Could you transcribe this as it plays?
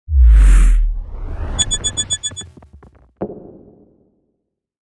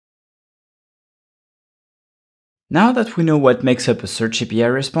Now that we know what makes up a Search API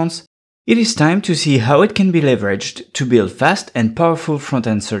response, it is time to see how it can be leveraged to build fast and powerful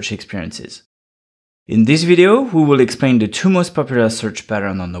front-end search experiences. In this video, we will explain the two most popular search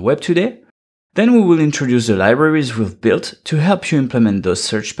patterns on the web today. Then we will introduce the libraries we've built to help you implement those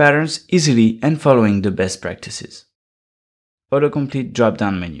search patterns easily and following the best practices. Autocomplete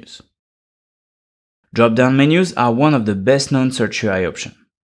drop-down menus. Drop-down menus are one of the best-known search UI options.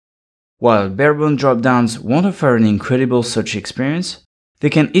 While bare-bone drop-downs won't offer an incredible search experience, they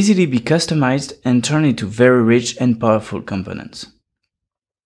can easily be customized and turned into very rich and powerful components.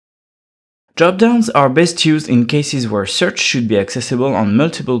 Drop-downs are best used in cases where search should be accessible on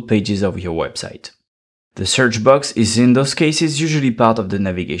multiple pages of your website. The search box is in those cases usually part of the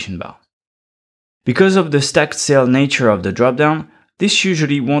navigation bar. Because of the stacked cell nature of the drop-down, this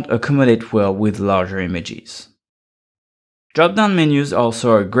usually won't accommodate well with larger images. Drop-down menus are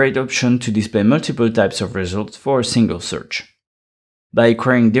also a great option to display multiple types of results for a single search. By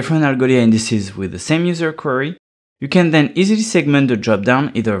querying different Algolia indices with the same user query, you can then easily segment the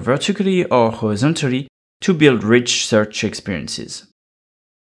drop-down either vertically or horizontally to build rich search experiences.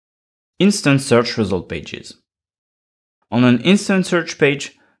 Instant search result pages. On an instant search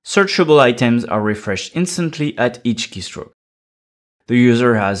page, searchable items are refreshed instantly at each keystroke. The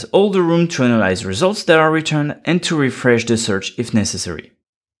user has all the room to analyze results that are returned and to refresh the search if necessary.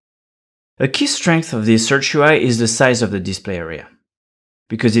 A key strength of this search UI is the size of the display area.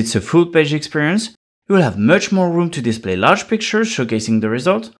 Because it's a full page experience, you will have much more room to display large pictures showcasing the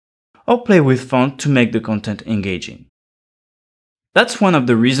result, or play with font to make the content engaging. That's one of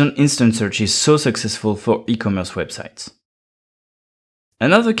the reasons Instant Search is so successful for e-commerce websites.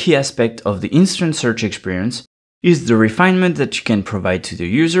 Another key aspect of the Instant Search experience is the refinement that you can provide to the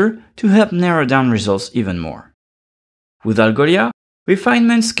user to help narrow down results even more. With Algolia,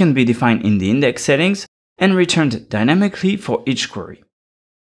 refinements can be defined in the index settings and returned dynamically for each query.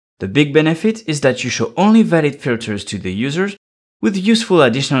 The big benefit is that you show only valid filters to the users with useful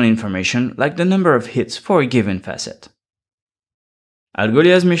additional information like the number of hits for a given facet.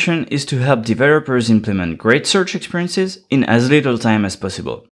 Algolia's mission is to help developers implement great search experiences in as little time as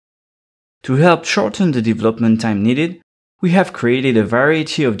possible. To help shorten the development time needed, we have created a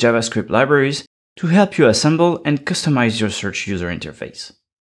variety of JavaScript libraries to help you assemble and customize your search user interface.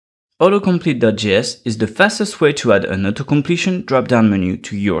 Autocomplete.js is the fastest way to add an autocompletion drop-down menu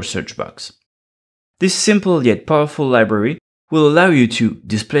to your search box. This simple yet powerful library will allow you to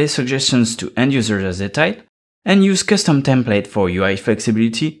display suggestions to end users as they type and use custom template for UI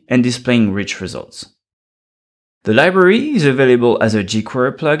flexibility and displaying rich results. The library is available as a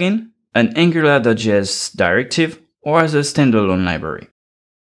jQuery plugin, an Angular.js directive, or as a standalone library.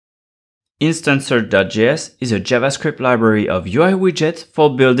 Instantsearch.js is a JavaScript library of UI widgets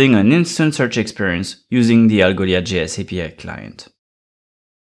for building an instant search experience using the Algolia.js API client.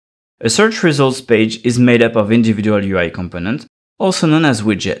 A search results page is made up of individual UI components, also known as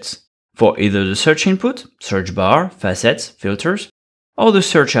widgets, for either the search input, search bar, facets, filters, or the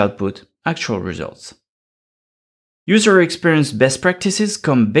search output, actual results. User experience best practices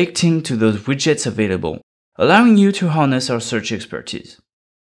come baked into those widgets available, allowing you to harness our search expertise.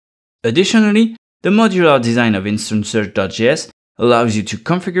 Additionally, the modular design of Instantsearch.js allows you to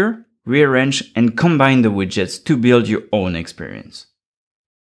configure, rearrange, and combine the widgets to build your own experience.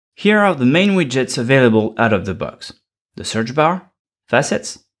 Here are the main widgets available out of the box: the search bar,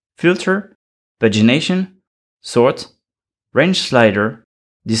 facets, filter, pagination, sort, range slider,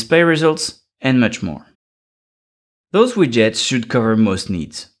 display results, and much more. Those widgets should cover most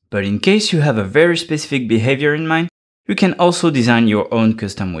needs, but in case you have a very specific behavior in mind, you can also design your own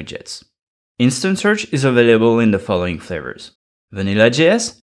custom widgets. Instant Search is available in the following flavors: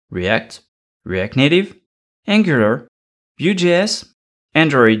 Vanilla.js, React, React Native, Angular, Vue.js,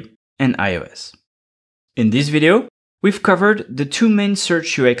 Android, and iOS. In this video, we've covered the two main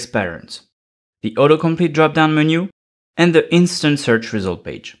search UX patterns: the autocomplete drop-down menu and the instant search result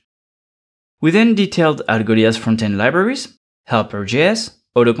page. We then detailed Algolia's front-end libraries, Helper.js,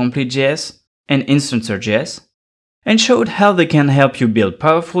 Autocomplete.js, and Instantsearch.js, and showed how they can help you build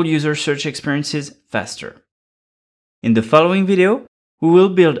powerful user search experiences faster. In the following video, we will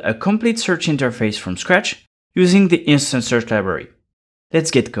build a complete search interface from scratch using the Instant Search library.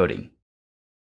 Let's get coding.